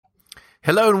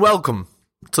Hello and welcome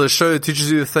to the show that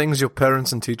teaches you the things your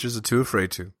parents and teachers are too afraid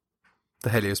to.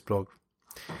 The Helios blog.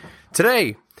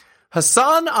 Today,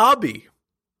 HasanAbi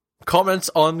comments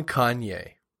on Kanye.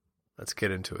 Let's get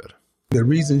into it. The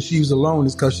reason she's alone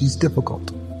is because she's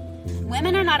difficult.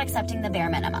 Women are not accepting the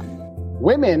bare minimum.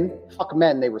 Women fuck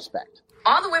men they respect.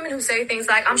 All the women who say things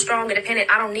like, I'm strong, independent,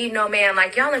 I don't need no man,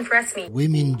 like, y'all impress me.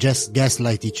 Women just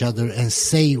gaslight each other and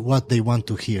say what they want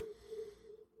to hear.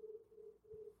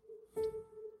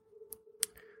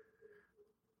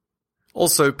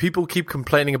 Also, people keep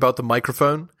complaining about the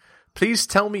microphone. Please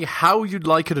tell me how you'd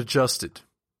like it adjusted.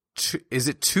 Is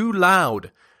it too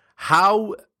loud?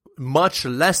 How much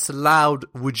less loud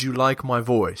would you like my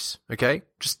voice? Okay?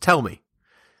 Just tell me.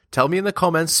 Tell me in the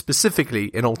comments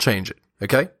specifically and I'll change it.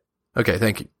 Okay? Okay,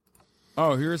 thank you.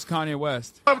 Oh, here's Kanye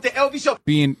West. With the LV show.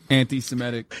 Being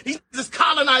anti-Semitic. These are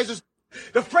colonizers.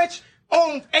 The French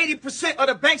own 80% of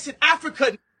the banks in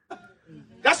Africa.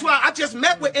 That's why I just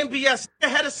met with MBS, the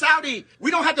head of Saudi. We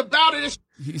don't have to bow to this.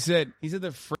 He said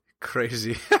the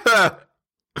Crazy.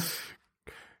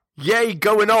 Yay,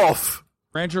 going off.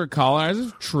 French are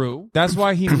colonizers. True. That's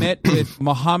why he met with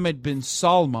Mohammed bin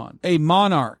Salman, a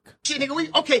monarch. Shit,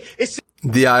 nigga, okay, it's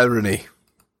The irony.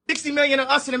 60 million of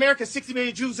us in America, 60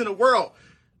 million Jews in the world.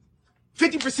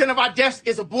 50% of our deaths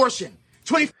is abortion.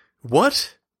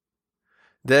 What?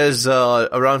 There's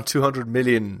around 200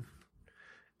 million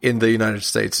in the United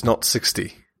States, not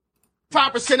 60.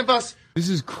 5% of us. This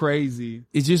is crazy.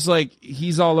 It's just like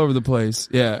he's all over the place.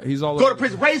 Yeah, he's all Go over. to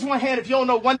prison. Raise one hand if you don't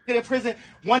know one in prison,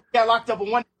 one got locked up,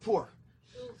 and one poor.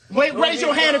 Raise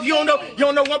your hand if you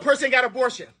don't know one person got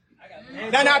abortion.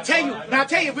 Now I'll tell you,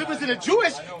 if it was in a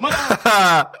Jewish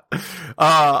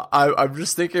I'm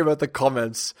just thinking about the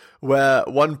comments where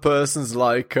one person's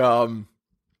like,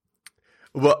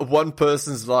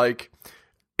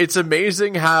 it's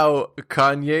amazing how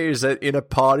Kanye is in a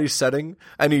party setting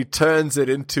and he turns it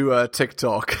into a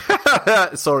TikTok.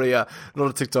 Sorry, not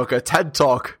a TikTok, a TED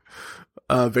Talk,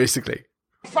 basically.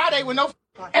 Friday with no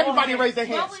everybody raise their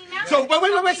hands. So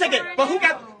wait a second.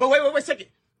 Wait a second.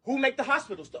 Who make the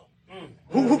hospitals though?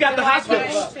 Who got the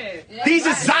hospitals? These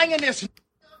are Zionists.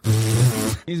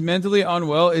 He's mentally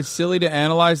unwell. It's silly to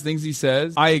analyze things he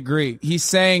says. I agree. He's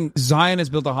saying Zionists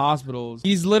built the hospitals.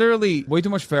 He's literally way too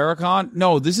much Farrakhan.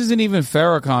 No, this isn't even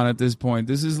Farrakhan at this point.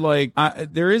 This is like,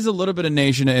 there is a little bit of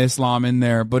Nation of Islam in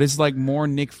there, but it's like more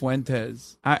Nick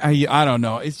Fuentes. I don't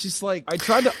know. It's just like, I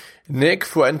tried to... Nick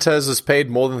Fuentes was paid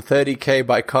more than $30,000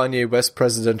 by Kanye West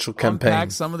presidential campaign.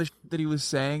 Unpack some of the shit that he was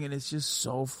saying, and it's just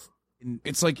so...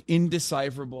 It's like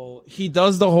indecipherable. He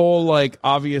does the whole like,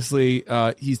 obviously,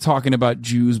 he's talking about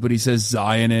Jews, but he says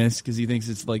Zionists because he thinks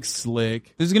it's like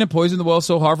slick. This is going to poison the well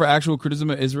so hard for actual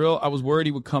criticism of Israel. I was worried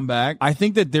he would come back. I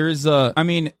think that there's I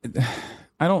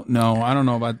don't know. I don't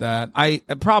know about that.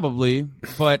 Probably,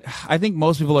 but I think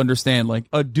most people understand like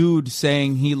a dude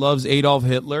saying he loves Adolf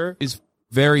Hitler is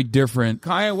very different.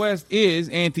 Kanye West is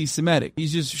anti-Semitic.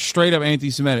 He's just straight up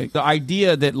anti-Semitic. The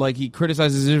idea that like he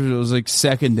criticizes Israel is like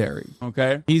secondary.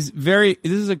 Okay. This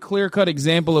is a clear-cut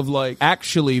example of like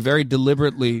actually very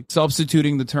deliberately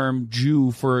substituting the term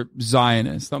Jew for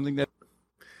Zionist. Something that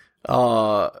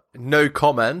no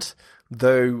comment.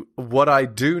 Though what I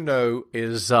do know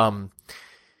is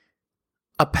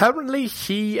apparently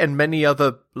he and many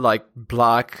other like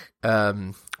black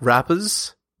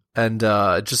rappers and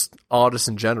just artists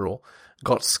in general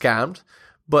got scammed.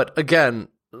 But again,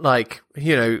 like,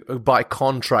 you know, by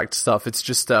contract stuff, it's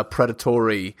just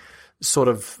predatory sort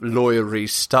of lawyery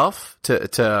stuff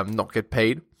to not get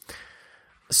paid.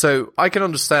 So I can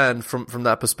understand from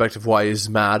that perspective why he's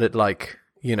mad at, like,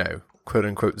 you know, quote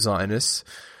unquote Zionists.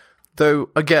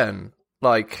 Though again,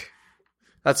 like,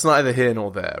 that's neither here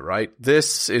nor there, right?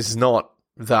 This is not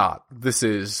that. This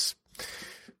is,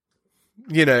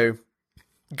 you know,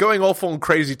 going off on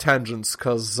crazy tangents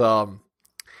because,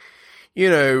 you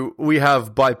know, we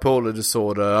have bipolar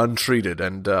disorder untreated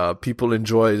and people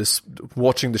enjoy this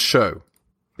watching the show.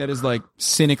 That is like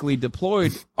cynically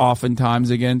deployed oftentimes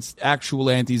against actual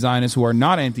anti-Zionists who are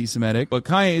not anti-Semitic, but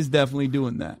Kanye is definitely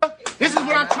doing that. This is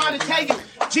what I'm trying to tell you.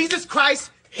 Jesus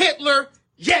Christ, Hitler,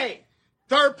 yay.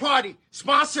 Third party,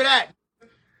 sponsor that.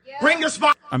 Bring your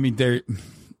sponsor. I mean, there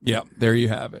you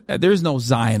have it. There's no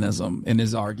Zionism in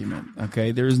his argument,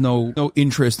 okay? There's no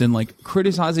interest in, like,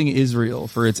 criticizing Israel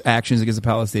for its actions against the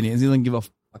Palestinians. He doesn't give a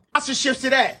sponsorships to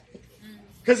that.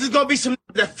 Because there's going to be some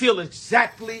that feel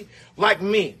exactly like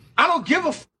me. I don't give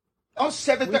a I'm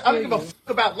 7. I don't give a fuck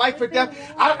about life or death.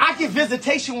 I get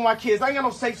visitation with my kids. I ain't got no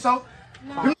say so.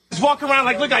 No. Just walk around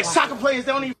like look like soccer players.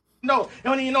 They don't even know. They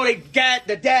don't even know the dad,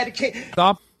 the kid.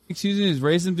 Stop excusing his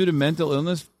racism due to mental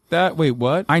illness. that. Wait,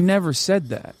 what? I never said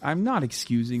that. I'm not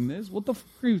excusing this. What the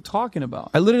fuck are you talking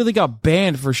about? I literally got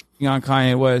banned for shitting on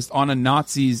Kanye West on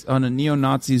a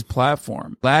neo-Nazis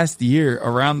platform last year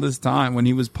around this time when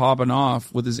he was popping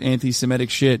off with his anti-Semitic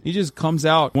shit. He just comes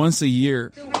out once a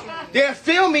year. They're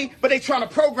filming, but they trying to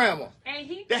program them.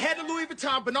 They had the Louis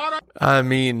Vuitton Bernardo. I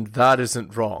mean, that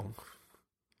isn't wrong.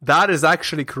 That is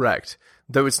actually correct.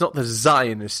 Though it's not the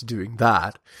Zionists doing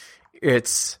that.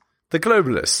 It's the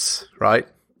globalists, right?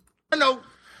 No,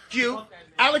 you.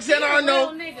 Alexander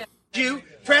Arnold, you.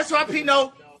 Francois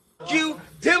Pinault, you.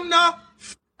 Dimna,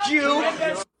 you.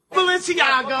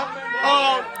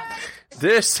 Balenciaga,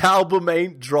 this album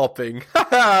ain't dropping.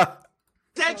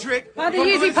 Cedric. Buy the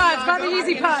Yeezy pods, buy the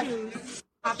Yeezy pods.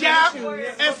 Gap,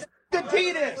 and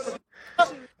Adidas.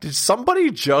 Did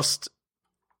somebody just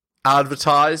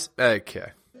advertise?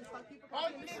 Okay.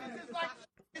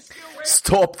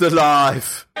 Stop the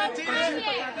life. Don't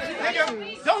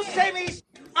say me.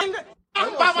 I'm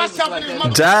by myself in this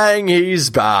mother. Dang, he's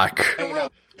back.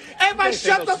 Everybody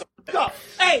shut the f*** up.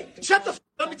 Hey, shut the f*** up.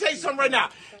 Let me tell you something right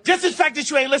now. Just the fact that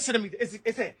you ain't listening to me, it's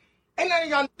ain't none of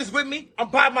y'all niggas with me. I'm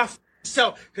by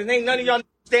myself. Because ain't none of y'all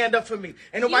stand up for me.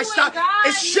 Ain't nobody stop.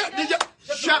 And shut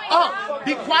up.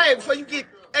 Be quiet before you get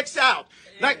exiled.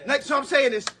 Like so I'm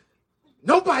saying is,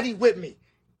 nobody with me.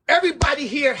 Everybody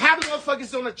here, half the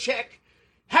motherfuckers on a check.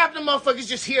 Half the motherfuckers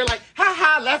just here like, ha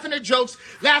ha, laughing at jokes,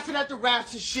 laughing at the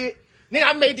raps and shit. Nigga,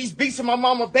 I made these beats in my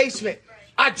mama's basement.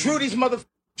 I drew these motherfuckers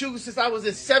shoes since I was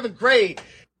in 7th grade.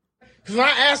 Because when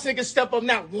I asked niggas step up,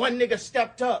 not one nigga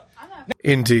stepped up.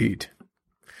 Indeed.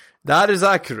 That is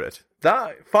accurate.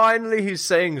 That finally he's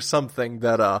saying something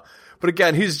that, but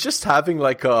again, he's just having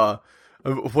like a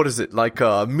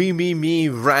me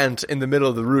rant in the middle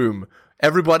of the room.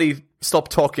 Everybody stop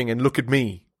talking and look at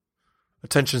me.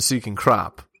 Attention-seeking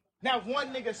crap. Now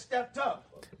one nigga stepped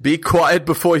up. Be quiet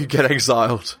before you get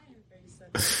exiled.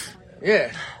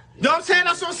 Yeah. You know what I'm saying?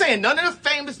 That's what I'm saying. None of the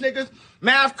famous niggas,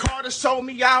 Mav Carter sold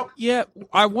me out. Yeah,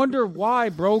 I wonder why,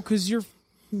 bro, because you're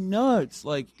nuts.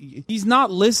 Like, he's not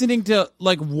listening to,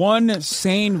 like, one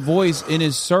sane voice in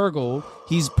his circle.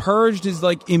 He's purged his,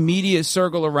 like, immediate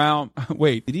circle around.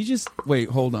 Wait, did he just... Wait,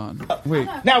 hold on. Wait.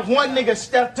 Now one nigga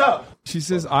stepped up. She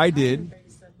says, I did.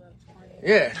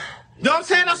 Yeah. You know what I'm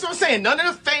saying? That's what I'm saying. None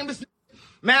of the famous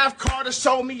Mav Carter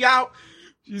sold me out.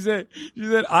 She said,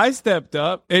 I stepped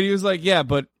up. And he was like, yeah,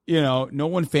 but, you know, no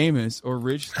one famous or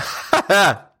rich.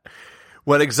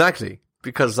 Well, exactly.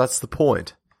 Because that's the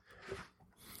point.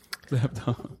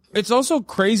 It's also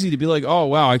crazy to be like, oh,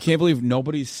 wow, I can't believe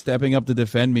nobody's stepping up to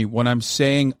defend me when I'm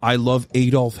saying I love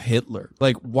Adolf Hitler.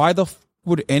 Like, why the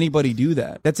would anybody do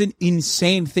that? That's an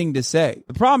insane thing to say.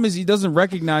 The problem is he doesn't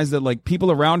recognize that, like,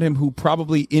 people around him who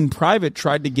probably in private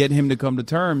tried to get him to come to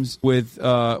terms with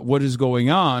what is going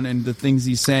on and the things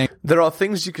he's saying. There are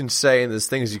things you can say and there's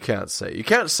things you can't say. You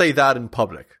can't say that in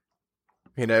public.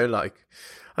 You know, like,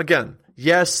 again,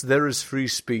 yes, there is free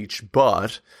speech,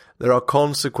 but there are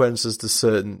consequences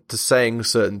to saying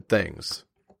certain things.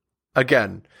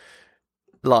 Again,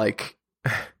 like...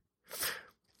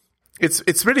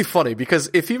 It's really funny because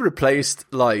if he replaced,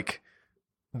 like,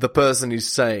 the person he's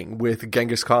saying with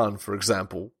Genghis Khan, for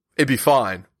example, it'd be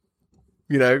fine,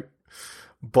 you know?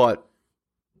 But,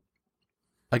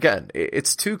 again,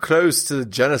 it's too close to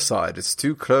genocide. It's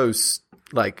too close,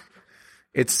 like,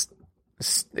 it's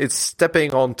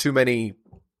stepping on too many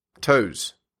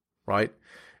toes, right?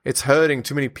 It's hurting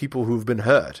too many people who've been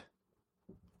hurt.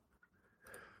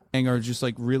 And are just,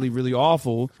 like, really, really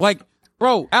awful. Like...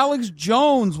 Bro, Alex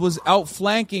Jones was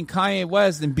outflanking Kanye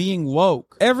West and being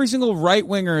woke. Every single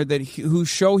right-winger whose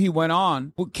show he went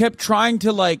on kept trying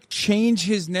to, like, change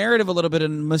his narrative a little bit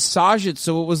and massage it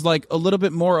so it was, like, a little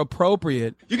bit more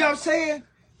appropriate. You know what I'm saying?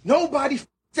 Nobody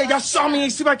said y'all saw me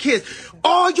and see my kids.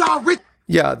 All y'all rich.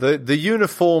 Yeah, the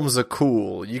uniforms are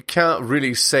cool. You can't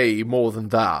really say more than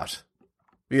that.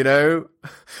 You know?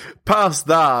 Past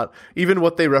that, even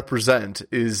what they represent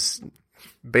is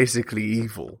basically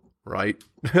evil. Right?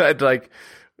 Like,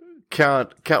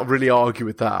 can't really argue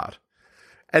with that.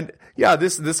 And yeah,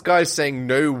 this guy's saying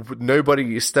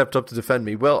nobody stepped up to defend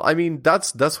me. Well, I mean,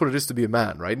 that's what it is to be a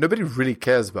man, right? Nobody really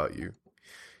cares about you.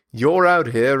 You're out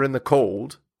here in the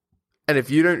cold, and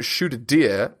if you don't shoot a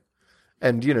deer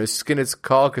and, you know, skin its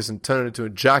carcass and turn it into a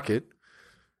jacket,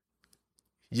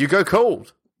 you go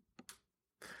cold.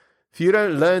 If you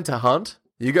don't learn to hunt,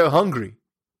 you go hungry.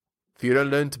 If you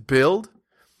don't learn to build,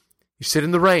 you sit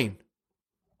in the rain.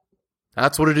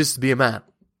 That's what it is to be a man.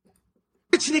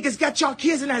 Rich niggas got y'all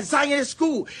kids in that Zionist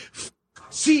school.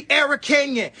 See Eric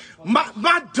Kanye.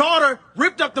 My daughter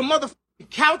ripped up the motherfucking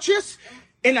couches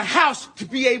in the house to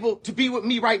be able to be with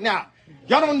me right now.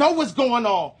 Y'all don't know what's going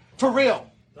on. For real.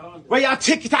 Where y'all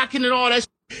TikToking and all that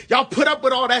shit. Y'all put up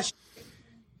with all that shit.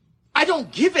 I don't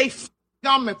give a f***.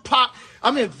 I'm in Pop.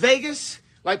 I'm in Vegas.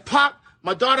 Like Pop,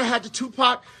 my daughter had the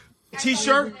Tupac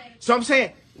t-shirt. So I'm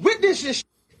saying, witness this shit.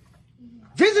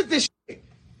 Visit this shit.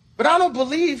 But I don't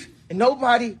believe in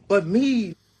nobody but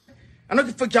me. I don't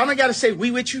give a fuck. Y'all don't got to say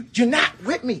we with you. You're not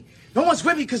with me. No one's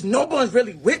with me because no one's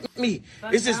really with me.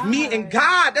 It's just me and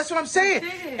God. That's what I'm saying.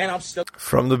 And I'm still...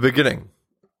 From the beginning.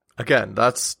 Again,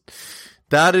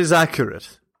 that is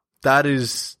accurate. That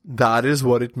is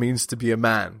what it means to be a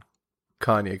man.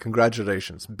 Kanye,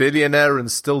 congratulations. Billionaire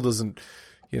and still doesn't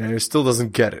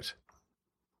get it.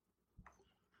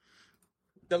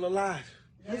 Still alive.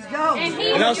 Let's go.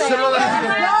 And I'm still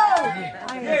alive.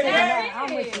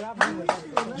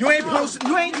 You ain't post.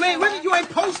 You ain't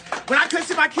post. When I couldn't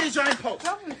see my kids, y'all ain't post.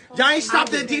 Y'all ain't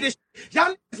stopped the Adidas.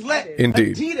 Y'all let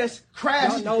Indeed. Adidas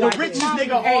crash the richest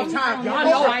nigga of all time. Y'all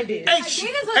know I did.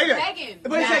 Adidas was begging.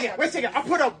 Wait a second. I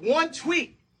put up one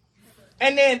tweet,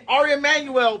 and then Ari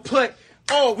Emanuel put,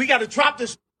 "Oh, we got to drop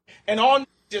this," and all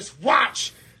just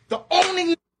watch. The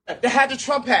only that had the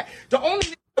Trump hat. The only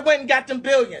that went and got them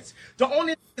billions. The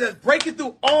only that's breaking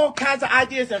through all kinds of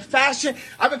ideas and fashion.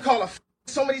 I've been called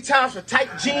so many times for tight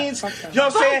jeans. You know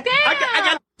what I'm saying? I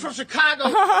got from Chicago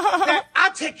that I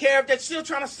take care of that still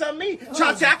trying to sell me.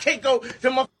 Trying to say I can't go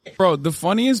to my... Bro, the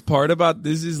funniest part about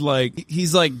this is like,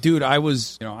 he's like, dude,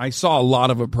 I saw a lot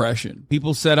of oppression.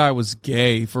 People said I was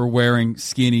gay for wearing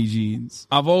skinny jeans.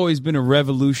 I've always been a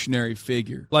revolutionary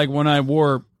figure. Like when I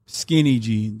wore skinny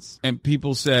jeans and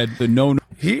people said the no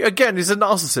he's a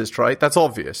narcissist, right? That's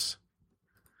obvious.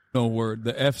 No word,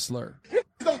 the F slur.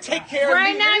 Gonna take care of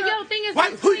Right me. now, your thing is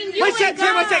between you and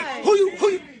God. Who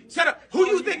you shut up. Who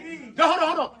you think? No,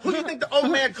 hold on. Who you think the old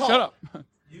man called? Shut up.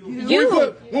 When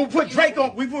we put Drake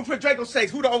on stage,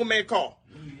 who the old man called?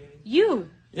 You.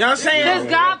 You know what I'm saying?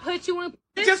 Because God put you in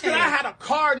position. Just because I had a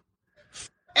card,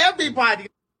 everybody.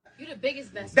 You're the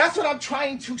biggest best. That's what I'm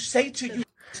trying to say to you.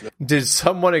 Did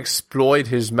someone exploit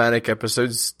his manic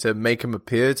episodes to make him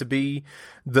appear to be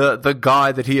the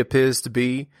guy that he appears to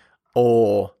be,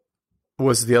 or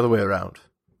was it the other way around?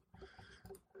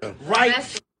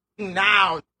 Right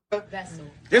now.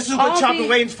 This is what y'all been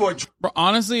waiting for. But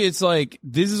honestly, it's like,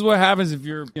 this is what happens if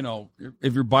you're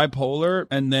bipolar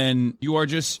and then you are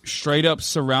just straight up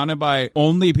surrounded by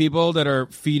only people that are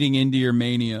feeding into your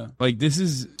mania. Like, this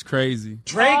is crazy.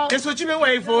 Drake, this is what you've been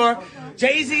waiting for.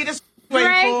 Jay-Z, this is what you've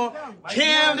been waiting for.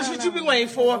 Kim, this is what you've been waiting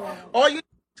for.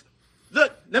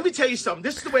 Look, let me tell you something.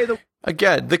 This is the way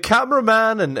Again, the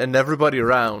cameraman and everybody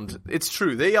around, it's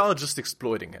true, they are just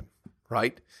exploiting him,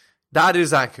 right? That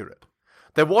is accurate.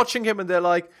 They're watching him and they're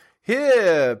like,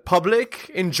 here, public,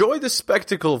 enjoy the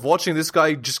spectacle of watching this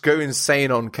guy just go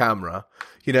insane on camera.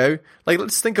 You know, like,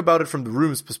 let's think about it from the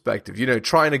Room's perspective. You know,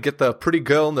 trying to get the pretty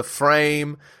girl in the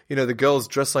frame. You know, the girl's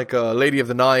dressed like a lady of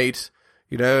the night,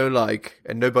 you know, like,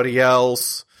 and nobody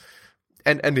else.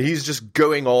 And he's just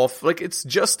going off. Like, it's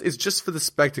just for the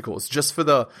spectacle. It's just for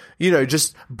the, you know,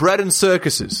 just bread and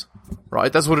circuses,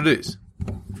 right? That's what it is.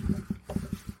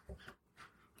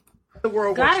 the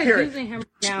world God works. is Period. using him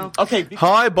now. Okay.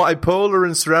 High, bipolar,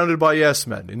 and surrounded by yes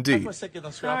men. Indeed. For a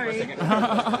second, Sorry.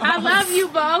 I love you,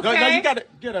 Bo. Okay. No, you got to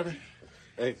get over.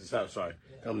 Hey, sorry.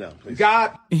 Come down, please.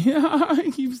 God. Yeah,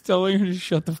 he keeps telling her to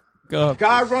shut the fuck up.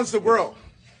 God runs the world.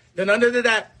 Then under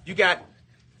that, you got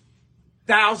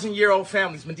 1,000-year-old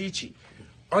families, Medici.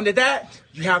 Under that,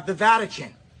 you have the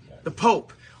Vatican, the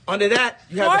Pope. Under that,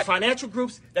 you have the financial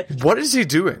groups that What is he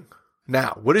doing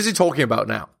now? What is he talking about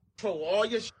now? control all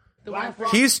your shit.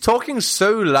 He's talking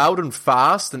so loud and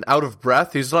fast and out of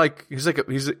breath. He's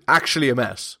actually a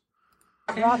mess.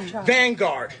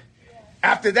 Vanguard.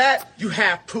 After that, you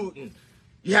have Putin.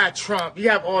 You have Trump. You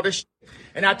have all this shit.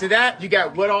 And after that, you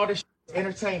got what all this shit?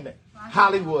 Entertainment.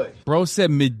 Hollywood. Bro said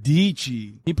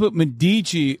Medici. He put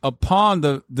Medici upon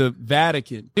the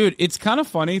Vatican. Dude, it's kind of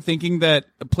funny thinking that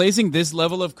placing this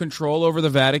level of control over the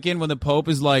Vatican when the Pope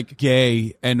is like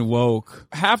gay and woke.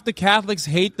 Half the Catholics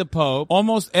hate the Pope.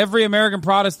 Almost every American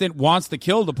Protestant wants to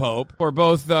kill the Pope for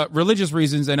both religious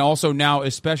reasons and also now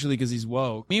especially because he's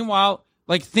woke. Meanwhile,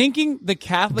 like thinking the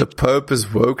Catholic... The Pope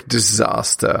is woke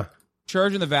disaster.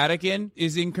 Church in the Vatican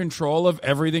is in control of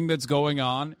everything that's going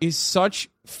on is such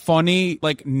funny,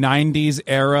 like 90s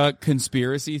era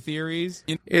conspiracy theories.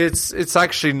 It's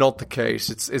actually not the case.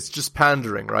 It's just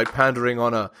pandering, right? Pandering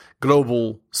on a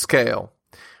global scale.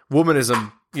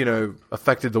 Womanism,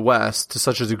 affected the West to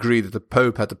such a degree that the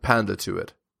Pope had to pander to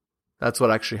it. That's what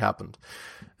actually happened.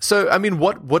 So, I mean,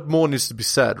 what more needs to be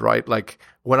said, right? Like,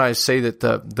 when I say that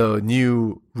the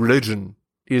new religion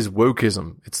is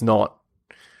wokeism, it's not.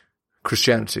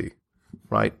 Christianity,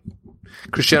 right?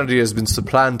 Christianity has been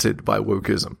supplanted by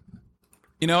wokeism.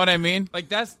 You know what I mean? Like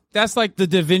that's like the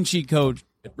Da Vinci Code,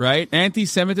 right?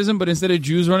 Anti-Semitism, but instead of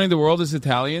Jews running the world, it's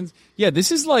Italians. Yeah,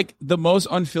 this is like the most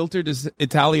unfiltered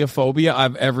Italiophobia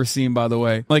I've ever seen, by the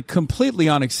way. Like completely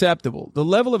unacceptable. The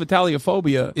level of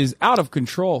Italiophobia is out of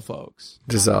control, folks.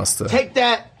 Disaster. Take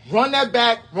that, run that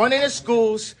back, run into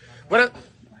schools.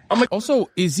 Also,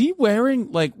 is he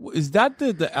wearing, like, is that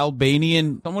the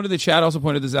Albanian? Someone in the chat also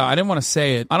pointed this out. I didn't want to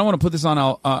say it. I don't want to put this on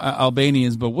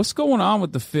Albanians, but what's going on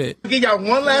with the fit? I'll give y'all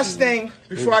one last thing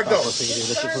before I go.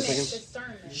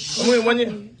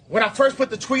 When I first put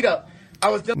the tweet up, I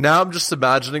was... Now I'm just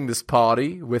imagining this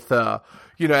party with,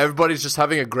 everybody's just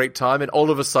having a great time, and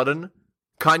all of a sudden,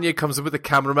 Kanye comes in with a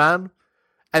cameraman,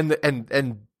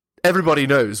 and everybody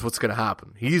knows what's going to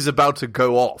happen. He's about to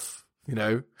go off,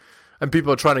 and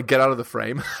people are trying to get out of the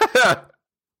frame.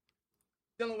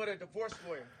 Dealing with a divorce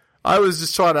lawyer. I was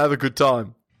just trying to have a good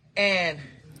time. And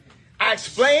I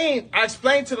explained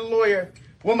to the lawyer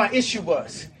what my issue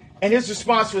was. And his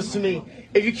response was to me,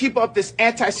 if you keep up this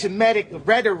anti-Semitic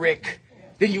rhetoric,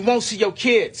 then you won't see your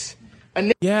kids.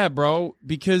 Yeah, bro,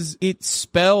 because it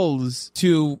spells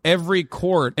to every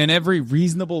court and every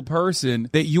reasonable person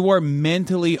that you are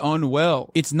mentally unwell.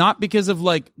 It's not because of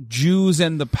like Jews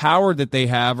and the power that they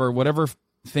have or whatever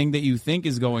thing that you think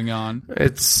is going on.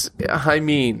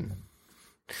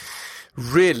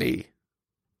 Really,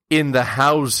 in the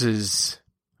houses,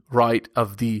 right,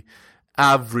 of the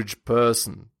average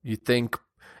person, you think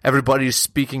everybody's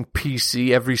speaking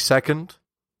PC every second?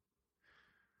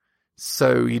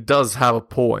 So he does have a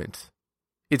point.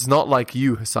 It's not like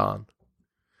you, Hasan,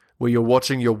 where you're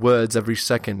watching your words every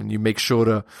second and you make sure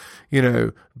to,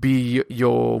 be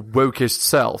your wokest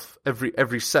self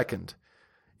every second.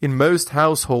 In most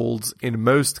households, in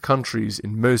most countries,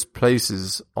 in most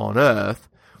places on Earth,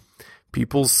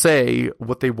 people say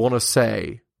what they want to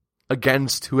say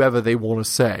against whoever they want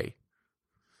to say.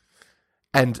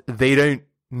 And they're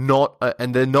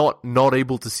not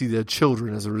able to see their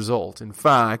children as a result. In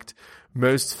fact,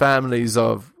 most families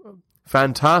are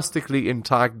fantastically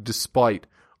intact despite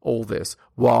all this.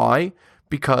 Why?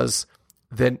 Because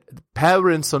then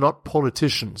parents are not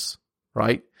politicians,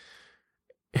 right?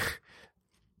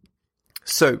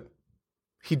 So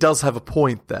he does have a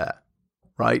point there,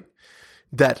 right?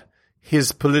 That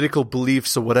his political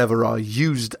beliefs or whatever are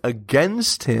used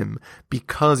against him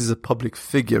because he's a public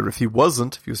figure. If he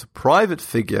wasn't, if he was a private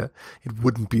figure, it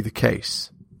wouldn't be the case.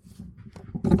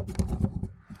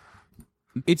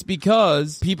 It's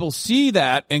because people see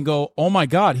that and go, oh my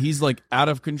God, he's like out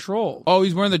of control. Oh,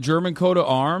 he's wearing the German coat of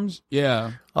arms?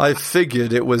 Yeah. I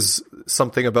figured it was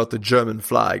something about the German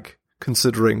flag,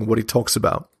 considering what he talks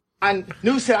about. I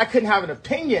knew said I couldn't have an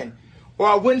opinion or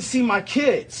I wouldn't see my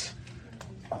kids.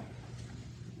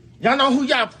 Y'all know who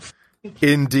y'all...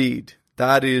 Indeed.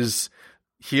 That is...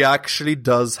 He actually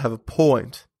does have a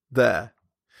point there.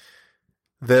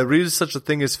 There is such a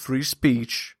thing as free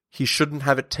speech. He shouldn't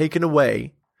have it taken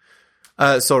away.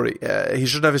 He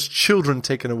shouldn't have his children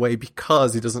taken away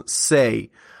because he doesn't say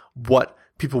what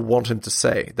people want him to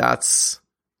say. That's...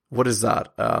 What is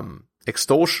that?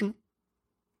 Extortion?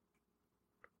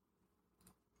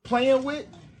 Playing with?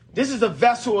 This is a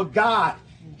vessel of God.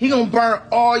 He gonna burn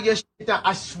all your shit down.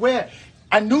 I swear.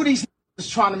 I knew these was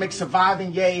trying to make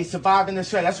surviving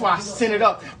this way. That's why I sent it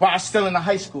up while I was still in the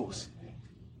high schools.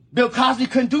 Bill Cosby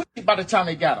couldn't do shit by the time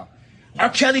they got him. R.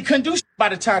 Kelly couldn't do shit by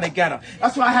the time they got him.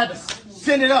 That's why I had to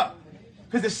send it up.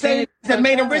 Because the same that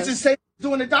made him rich and say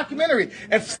doing the documentary.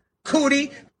 And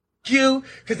Cootie, you,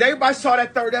 because everybody saw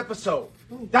that third episode.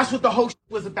 That's what the whole shit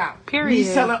was about. Period. Me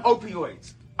selling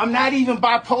opioids. I'm not even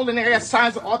bipolar and I have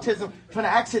signs of autism from the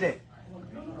accident.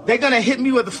 They're going to hit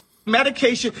me with a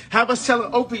medication, have us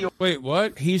selling opioids. Wait,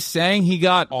 what? He's saying he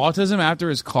got autism after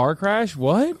his car crash?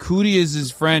 What? Cootie is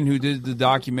his friend who did the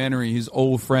documentary, his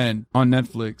old friend on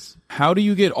Netflix. How do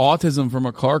you get autism from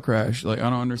a car crash? Like, I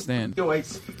don't understand.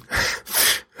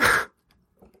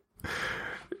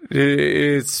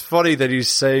 It's funny that he's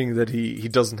saying that he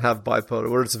doesn't have bipolar,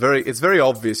 where it's very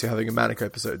obvious you're having a manic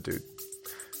episode, dude.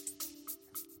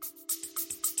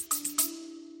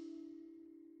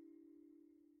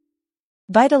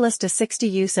 Vitalista 60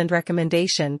 use and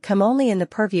recommendation come only in the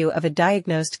purview of a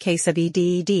diagnosed case of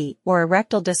EDED or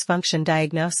erectile dysfunction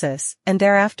diagnosis, and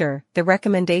thereafter, the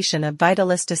recommendation of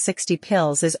Vitalista 60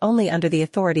 pills is only under the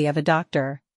authority of a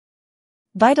doctor.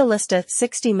 Vitalista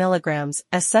 60 mg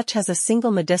as such has a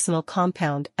single medicinal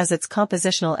compound as its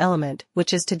compositional element,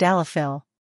 which is tadalafil.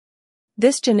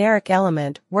 This generic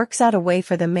element works out a way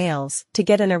for the males to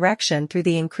get an erection through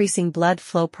the increasing blood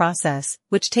flow process,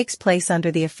 which takes place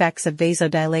under the effects of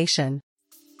vasodilation.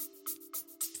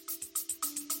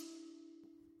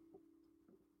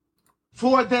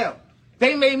 For them.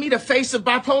 They made me the face of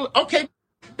bipolar. Okay,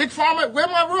 Big Pharma, where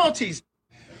are my royalties?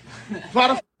 For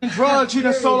the f***ing drugs you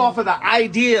done sold off of the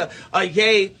idea of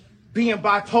Ye being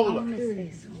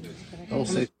bipolar. Don't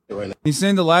say shit right now. He's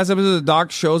saying the last episode of the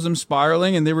doc shows him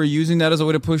spiraling, and they were using that as a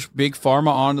way to push Big Pharma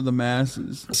onto the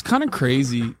masses. It's kind of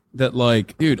crazy that,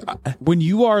 like, dude, when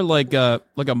you are like a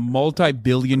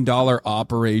multi-billion-dollar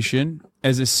operation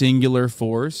as a singular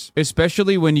force,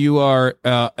 especially when you are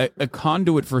a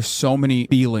conduit for so many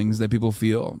feelings that people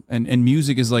feel, and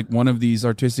music is like one of these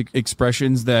artistic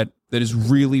expressions that is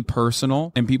really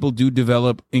personal, and people do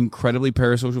develop incredibly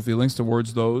parasocial feelings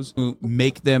towards those who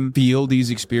make them feel these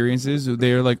experiences.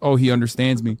 They're like, oh, he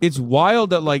understands me. It's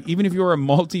wild that, like, even if you're a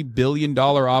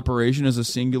multi-billion-dollar operation as a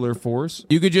singular force,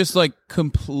 you could just like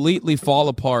completely fall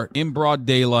apart in broad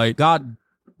daylight. God,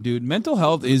 dude, mental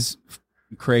health is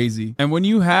crazy. And when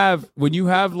you have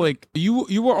like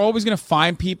you are always going to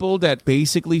find people that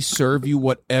basically serve you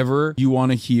whatever you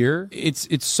want to hear.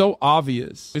 It's so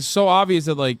obvious. It's so obvious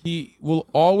that, like, he will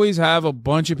always have a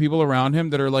bunch of people around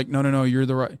him that are like, no, you're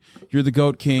the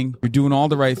GOAT king. You're doing all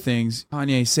the right things.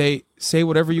 Kanye, say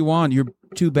whatever you want. You're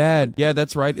too bad. Yeah,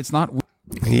 that's right. It's not.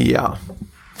 Yeah.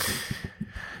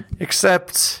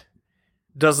 Except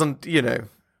doesn't,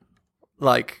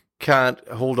 like, can't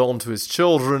hold on to his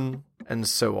children and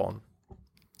so on.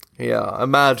 Yeah,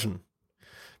 imagine.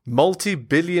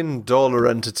 Multi-billion-dollar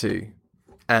entity,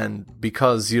 and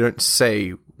because you don't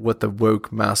say what the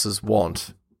woke masses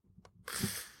want.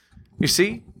 You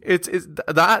see, it's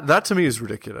that to me is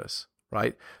ridiculous,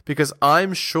 right? Because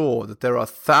I'm sure that there are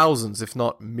thousands, if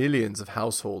not millions, of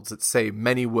households that say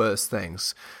many worse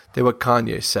things than what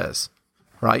Kanye says,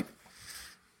 right?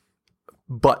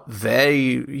 But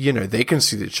they can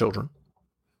see their children.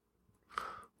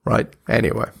 Right.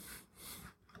 Anyway.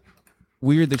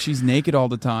 Weird that she's naked all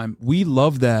the time. We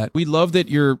love that. We love that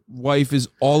your wife is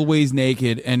always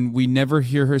naked and we never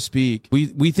hear her speak.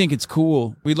 We think it's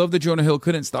cool. We love that Jonah Hill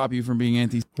couldn't stop you from being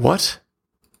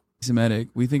anti-Semitic.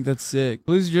 We think that's sick.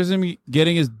 Please just me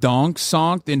getting his donk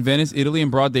sonked in Venice, Italy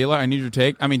in broad daylight. I need your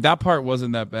take. I mean, that part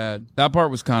wasn't that bad. That part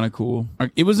was kind of cool.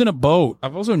 It was in a boat.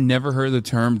 I've also never heard the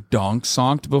term donk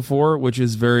sonked before, which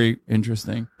is very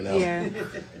interesting. Yeah.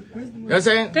 You know what I'm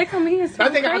saying? They come here. I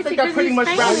think I pretty much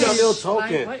wrapped up. Still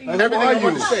talking. Everything I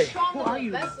want to say. Who are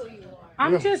you?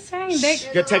 I'm just saying.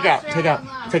 Yeah, take out.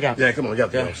 Yeah, come on.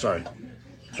 Yeah. Sorry.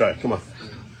 Come on.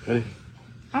 Ready?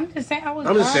 I'm just saying. I'm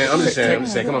just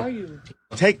saying. Come on.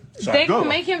 Sorry, They go. can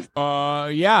make him.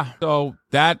 Yeah. So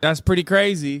that's pretty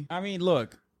crazy. I mean,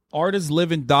 look, artists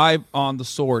live and die on the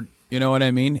sword. You know what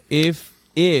I mean? If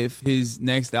his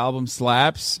next album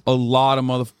slaps, a lot of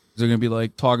motherfuckers are gonna be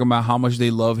like talking about how much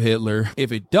they love Hitler.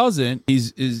 If it doesn't,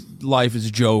 his life is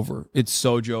Jover. It's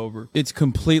so Jover. It's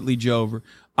completely Jover.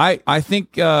 I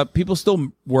think people still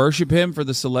worship him for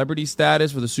the celebrity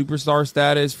status, for the superstar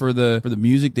status, for the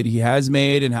music that he has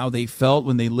made and how they felt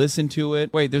when they listened to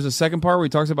it. Wait, there's a second part where he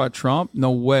talks about Trump?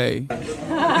 No way. You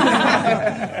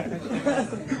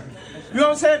know what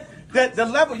I'm saying? The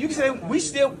level, you can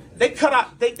say they cut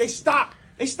out, they stopped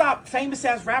famous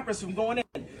ass rappers from going in.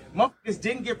 Motherfuckers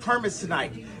didn't get permits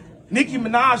tonight. Nicki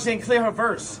Minaj didn't clear her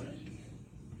verse.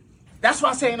 That's why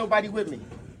I say ain't nobody with me.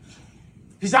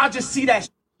 Because y'all just see that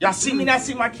shit. Y'all see me not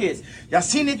see my kids. Y'all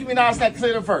see Nicki Minaj not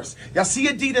clear the verse. Y'all see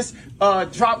Adidas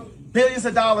drop billions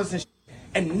of dollars and shit.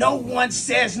 And no one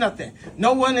says nothing.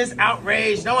 No one is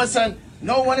outraged. No one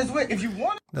is with. If you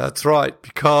want it. That's right,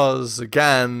 because,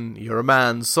 again, you're a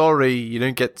man. Sorry, you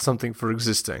don't get something for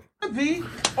existing. Be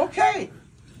okay.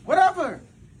 Whatever.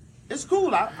 It's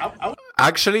cool.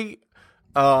 Actually,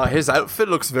 his outfit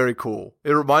looks very cool.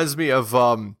 It reminds me of,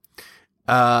 Star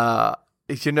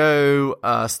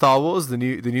Wars, the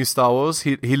new Star Wars.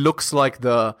 He looks like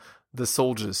the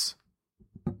soldiers.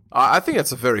 I think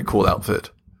it's a very cool outfit.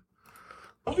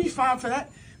 I'll be fine for that.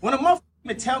 When a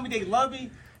motherfucker tell me they love me.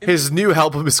 His new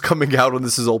album is coming out and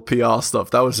this is all PR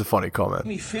stuff. That was a funny comment.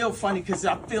 Me feel funny because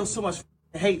I feel so much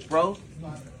hate, bro.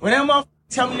 When that motherfucker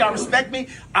tell me y'all respect me,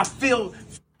 I feel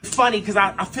funny because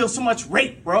I feel so much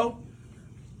rape, bro.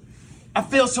 I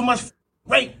feel so much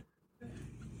rape.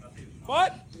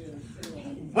 What?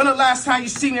 When the last time you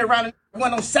see me around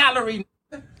one on salary?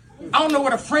 I don't know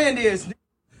what a friend is.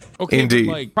 Okay, Indeed.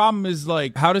 but, like, problem is,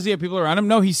 like, how does he have people around him?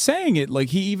 No, he's saying it. Like,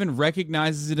 he even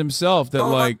recognizes it himself. That,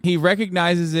 like, he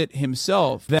recognizes it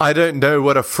himself. That I don't know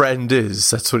what a friend is.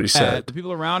 That's what he said. the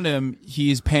people around him,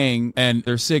 he's paying, and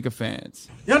they're sycophants.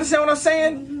 You understand what I'm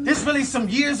saying? This really some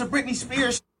years of Britney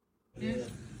Spears.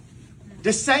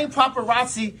 The same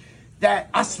paparazzi that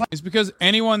I slammed. It's because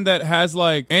anyone that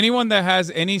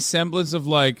has any semblance of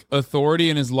like authority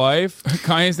in his life,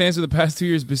 Kanye stands for the past 2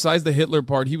 years, besides the Hitler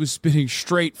part, he was spitting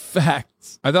straight facts.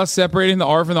 I thought separating the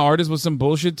art from the artist was some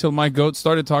bullshit till my goat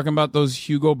started talking about those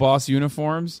Hugo Boss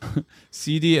uniforms.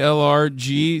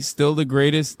 CDLRG, still the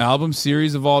greatest album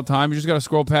series of all time. You just gotta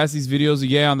scroll past these videos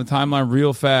on the timeline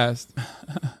real fast.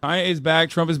 Kanye is back,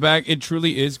 Trump is back. It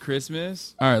truly is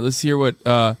Christmas. All right, let's hear what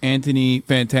Anthony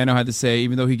Fantano had to say.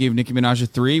 Even though he gave Nicki Minaj a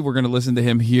 3, we're gonna listen to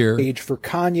him here. Page for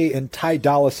Kanye and Ty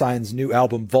Dolla $ign's new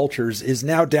album Vultures is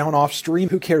now down off stream.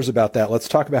 Who cares about that? Let's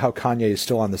talk about how Kanye is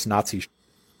still on this Nazi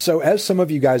So as some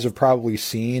of you guys have probably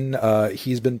seen,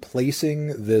 he's been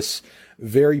placing this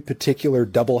very particular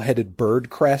double-headed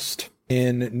bird crest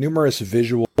in numerous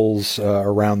visuals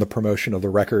around the promotion of the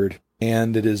record.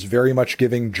 And it is very much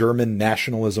giving German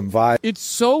nationalism vibe. It's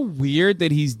so weird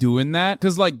that he's doing that,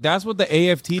 because like that's what the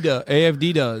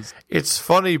AFD does. It's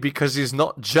funny because he's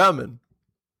not German.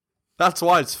 That's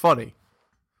why it's funny.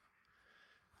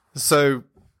 So,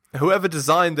 whoever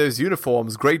designed those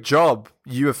uniforms, great job.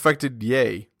 You affected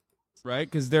yay. Right,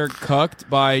 because they're cucked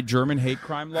by German hate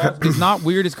crime laws. It's not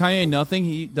weird. Is Kanye nothing?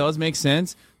 He does make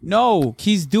sense. No,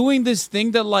 he's doing this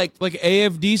thing that like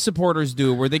AFD supporters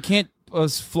do, where they can't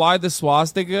fly the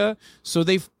swastika, so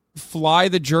they fly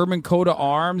the German coat of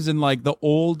arms and like the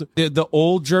old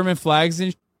German flags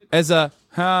and as a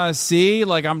see,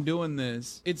 like I'm doing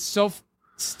this. It's so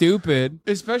stupid,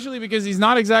 especially because he's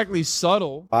not exactly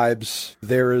subtle. Vibes.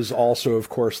 There is also, of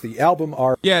course, the album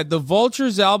art. Yeah, the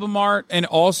Vultures album art, and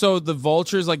also the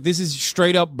Vultures, like this is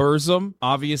straight up Burzum,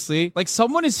 obviously. Like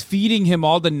someone is feeding him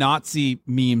all the Nazi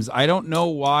memes. I don't know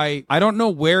why. I don't know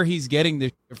where he's getting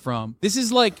this shit from. This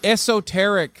is like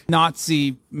esoteric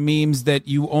Nazi memes that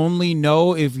you only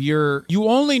know if you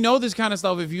only know this kind of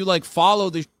stuff if you like follow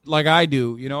this like I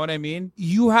do. You know what I mean?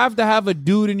 You have to have a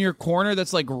dude in your corner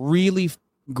that's like really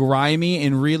grimy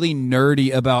and really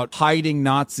nerdy about hiding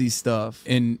Nazi stuff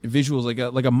in visuals,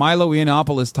 like a Milo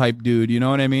Yiannopoulos type dude, you know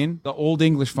what I mean? The old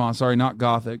English font, sorry, not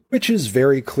Gothic. Which is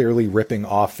very clearly ripping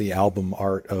off the album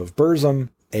art of Burzum,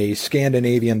 a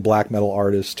Scandinavian black metal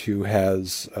artist who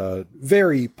has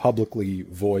very publicly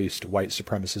voiced white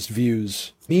supremacist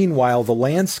views. Meanwhile, the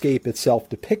landscape itself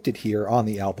depicted here on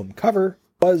the album cover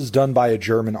was done by a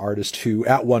German artist who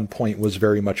at one point was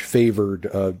very much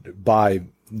favored by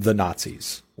the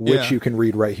Nazis, which you can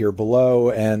read right here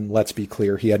below. And let's be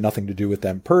clear, he had nothing to do with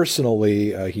them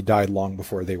personally. He died long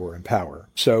before they were in power.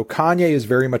 So Kanye is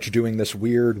very much doing this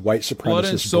weird white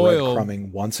supremacist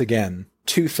breadcrumbing once again.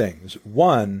 Two things.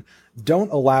 One,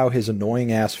 don't allow his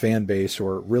annoying ass fan base,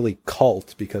 or really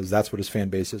cult, because that's what his fan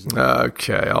base is.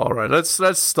 Okay, all right.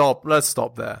 Let's stop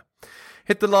there.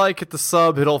 Hit the like, hit the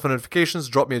sub, hit all for notifications,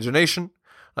 drop me a donation.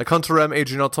 Like Hunter M,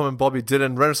 Adrian L, Tom and Bobby,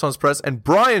 Dylan, Renaissance Press, and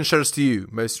Brian, shout out to you,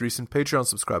 most recent Patreon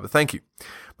subscriber. Thank you.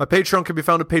 My Patreon can be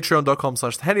found at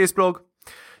patreon.com/theheliosblog.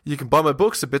 You can buy my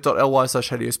books at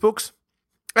bit.ly/heliosbooks.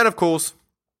 And of course,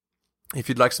 if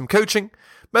you'd like some coaching,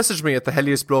 message me at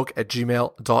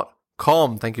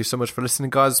theheliosblog@gmail.com. Thank you so much for listening,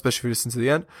 guys, especially if you listen to the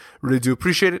end. Really do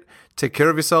appreciate it. Take care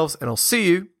of yourselves, and I'll see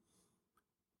you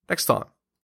next time.